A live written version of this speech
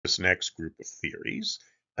This next group of theories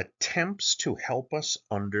attempts to help us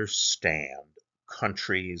understand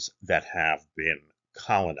countries that have been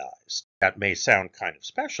colonized. That may sound kind of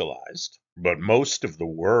specialized, but most of the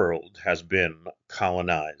world has been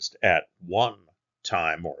colonized at one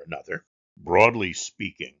time or another. Broadly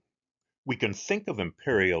speaking, we can think of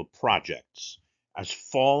imperial projects as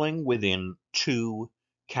falling within two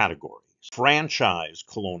categories. Franchise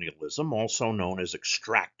colonialism, also known as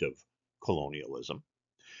extractive colonialism,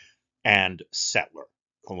 and settler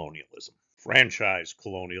colonialism. Franchise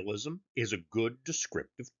colonialism is a good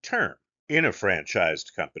descriptive term. In a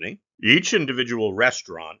franchised company, each individual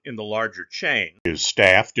restaurant in the larger chain is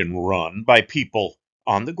staffed and run by people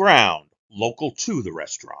on the ground, local to the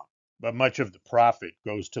restaurant. But much of the profit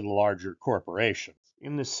goes to the larger corporations.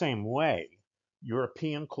 In the same way,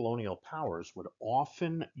 European colonial powers would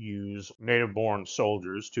often use native-born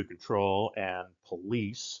soldiers to control and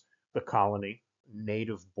police the colony,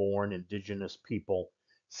 native-born indigenous people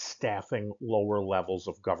staffing lower levels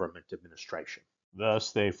of government administration.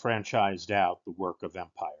 Thus, they franchised out the work of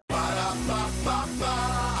empire.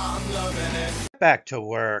 Back to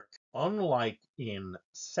work. Unlike in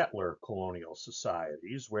settler colonial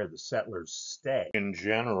societies, where the settlers stay, in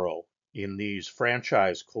general, in these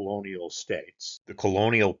franchise colonial states, the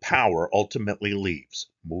colonial power ultimately leaves,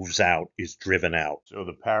 moves out, is driven out. So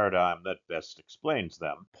the paradigm that best explains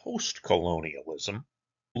them, postcolonialism,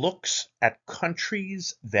 looks at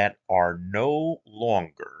countries that are no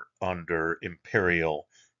longer under imperial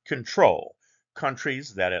control,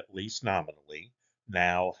 countries that, at least nominally,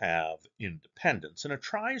 now have independence, and it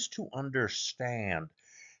tries to understand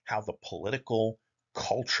how the political,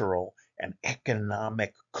 cultural, and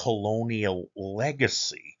economic colonial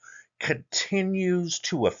legacy continues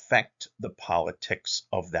to affect the politics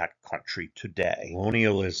of that country today.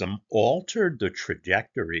 Colonialism altered the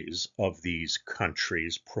trajectories of these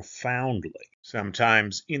countries profoundly,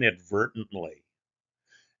 sometimes inadvertently,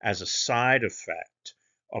 as a side effect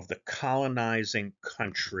of the colonizing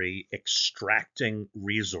country extracting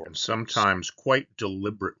resources, sometimes quite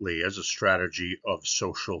deliberately as a strategy of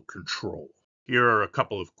social control. Here are a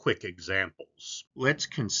couple of quick examples. Let's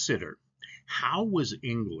consider, how was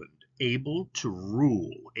England able to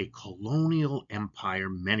rule a colonial empire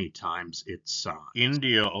many times its size?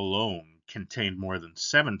 India alone contained more than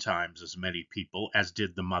 7 times as many people as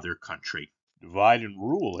did the mother country. Divide and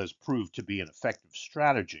rule has proved to be an effective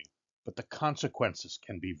strategy, but the consequences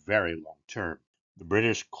can be very long-term. The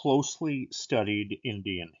British closely studied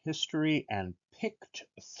Indian history and picked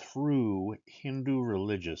through Hindu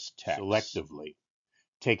religious texts selectively,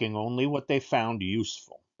 taking only what they found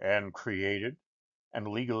useful, and created and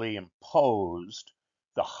legally imposed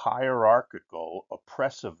the hierarchical,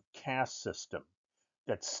 oppressive caste system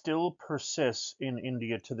that still persists in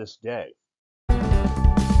India to this day.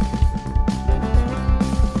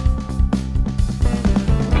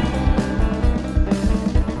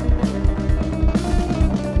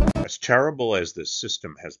 As terrible as this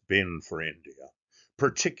system has been for India,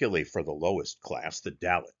 particularly for the lowest class, the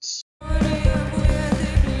Dalits,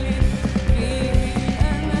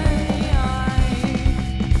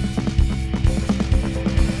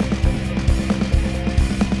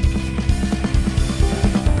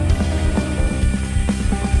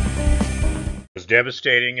 as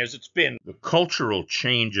devastating as it's been, the cultural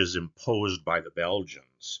changes imposed by the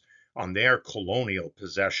Belgians on their colonial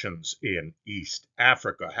possessions in East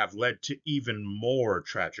Africa have led to even more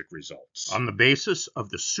tragic results. On the basis of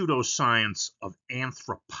the pseudoscience of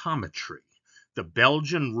anthropometry, the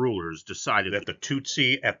Belgian rulers decided that the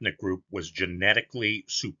Tutsi ethnic group was genetically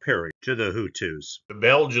superior to the Hutus. The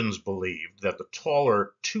Belgians believed that the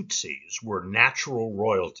taller Tutsis were natural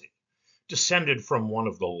royalty, descended from one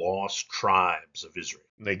of the lost tribes of Israel.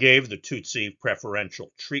 They gave the Tutsi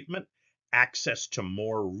preferential treatment, access to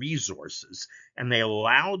more resources, and they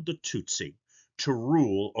allowed the Tutsi to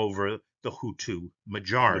rule over the Hutu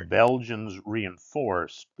majority. The Belgians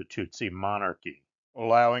reinforced the Tutsi monarchy,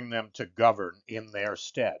 allowing them to govern in their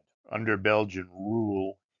stead. Under Belgian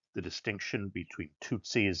rule, the distinction between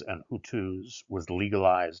Tutsis and Hutus was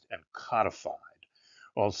legalized and codified.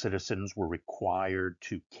 All citizens were required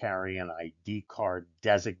to carry an ID card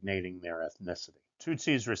designating their ethnicity.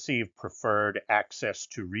 Tutsis received preferred access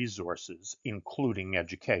to resources, including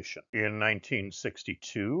education. In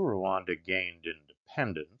 1962, Rwanda gained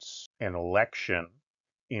independence. An election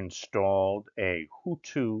installed a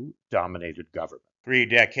Hutu-dominated government. 3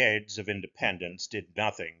 decades of independence did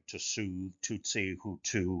nothing to soothe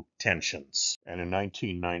Tutsi-Hutu tensions, and in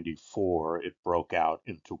 1994 it broke out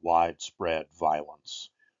into widespread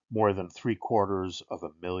violence. More than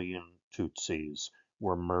 750,000 Tutsis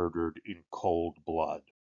were murdered in cold blood.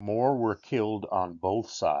 More were killed on both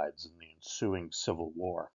sides in the ensuing Civil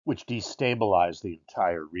War, which destabilized the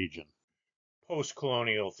entire region.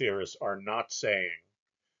 Postcolonial theorists are not saying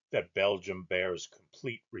that Belgium bears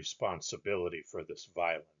complete responsibility for this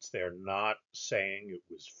violence. They're not saying it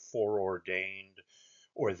was foreordained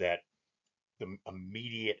or that the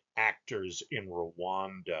immediate actors in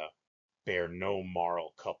Rwanda bear no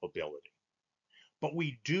moral culpability. But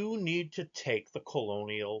we do need to take the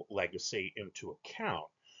colonial legacy into account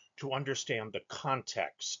to understand the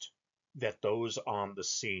context that those on the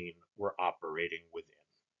scene were operating within.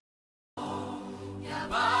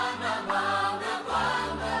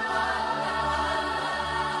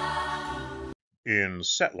 In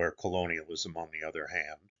settler colonialism, on the other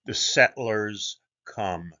hand, the settlers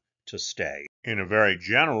come to stay. In a very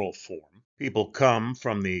general form, people come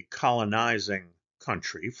from the colonizing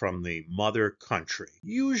country, from the mother country,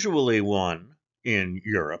 usually one in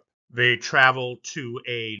Europe. They travel to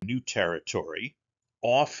a new territory,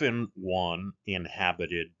 often one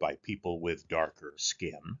inhabited by people with darker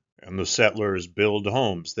skin. And the settlers build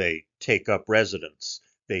homes, they take up residence,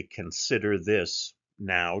 they consider this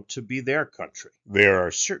now to be their country. There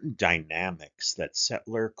are certain dynamics that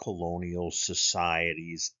settler colonial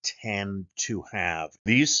societies tend to have.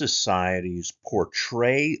 These societies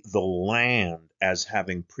portray the land as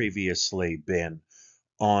having previously been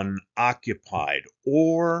unoccupied,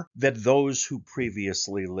 or that those who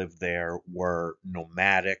previously lived there were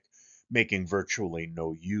nomadic, making virtually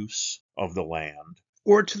no use of the land,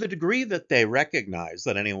 or to the degree that they recognize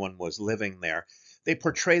that anyone was living there, they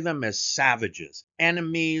portray them as savages,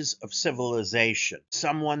 enemies of civilization,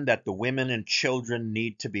 someone that the women and children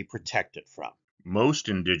need to be protected from. Most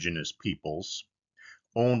indigenous peoples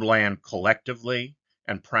owned land collectively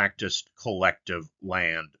and practiced collective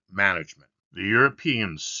land management. The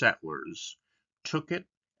European settlers took it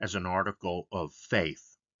as an article of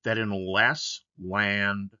faith that unless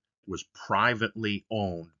land was privately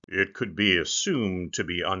owned, it could be assumed to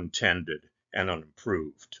be untended and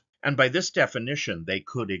unimproved. And by this definition, they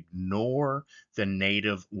could ignore the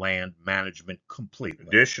native land management completely.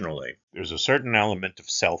 Additionally, there's a certain element of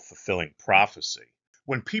self-fulfilling prophecy.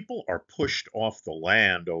 When people are pushed off the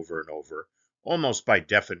land over and over, almost by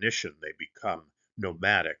definition, they become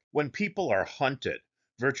nomadic. When people are hunted,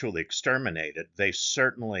 virtually exterminated, they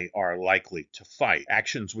certainly are likely to fight,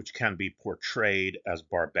 actions which can be portrayed as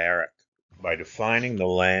barbaric. By defining the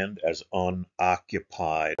land as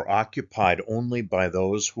unoccupied, or occupied only by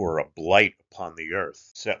those who are a blight upon the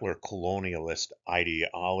earth, settler colonialist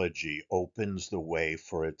ideology opens the way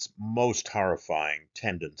for its most horrifying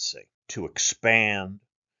tendency to expand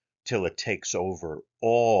till it takes over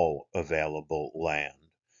all available land,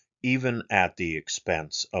 even at the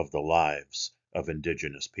expense of the lives of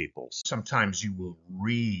indigenous peoples. Sometimes you will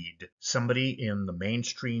read somebody in the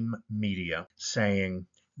mainstream media saying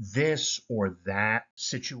this or that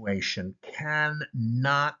situation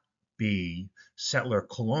cannot be settler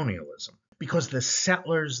colonialism because the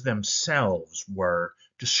settlers themselves were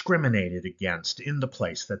discriminated against in the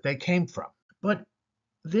place that they came from. But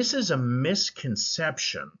this is a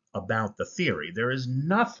misconception about the theory. There is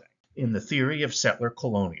nothing in the theory of settler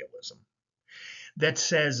colonialism that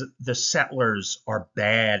says the settlers are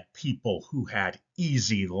bad people who had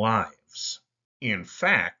easy lives. In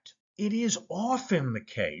fact, it is often the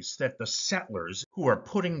case that the settlers who are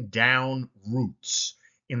putting down roots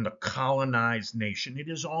in the colonized nation, it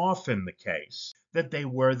is often the case that they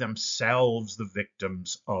were themselves the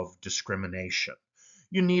victims of discrimination.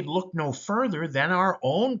 You need look no further than our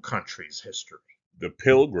own country's history. The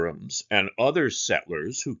Pilgrims and other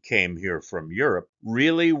settlers who came here from Europe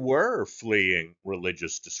really were fleeing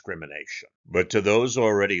religious discrimination. But to those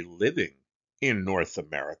already living in North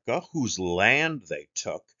America, whose land they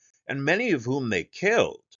took, and many of whom they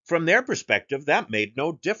killed, from their perspective, that made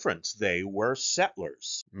no difference. They were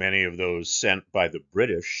settlers. Many of those sent by the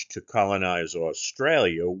British to colonize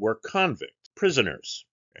Australia were convicts, prisoners.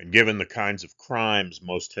 And given the kinds of crimes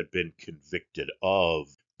most had been convicted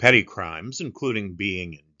of, petty crimes, including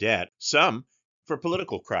being in debt, some for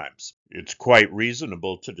political crimes, it's quite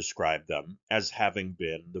reasonable to describe them as having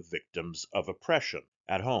been the victims of oppression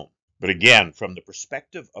at home. But again, from the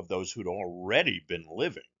perspective of those who'd already been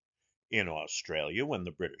living in Australia when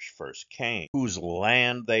the British first came, whose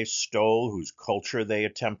land they stole, whose culture they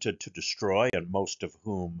attempted to destroy, and most of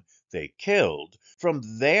whom they killed, from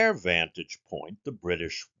their vantage point, the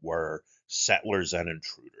British were settlers and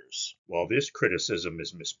intruders. While this criticism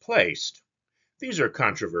is misplaced, these are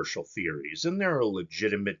controversial theories, and there are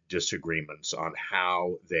legitimate disagreements on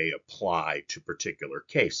how they apply to particular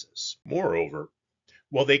cases. Moreover,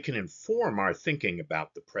 while they can inform our thinking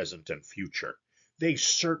about the present and future, they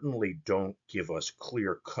certainly don't give us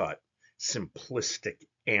clear-cut, simplistic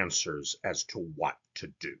answers as to what to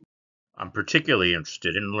do. I'm particularly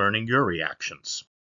interested in learning your reactions.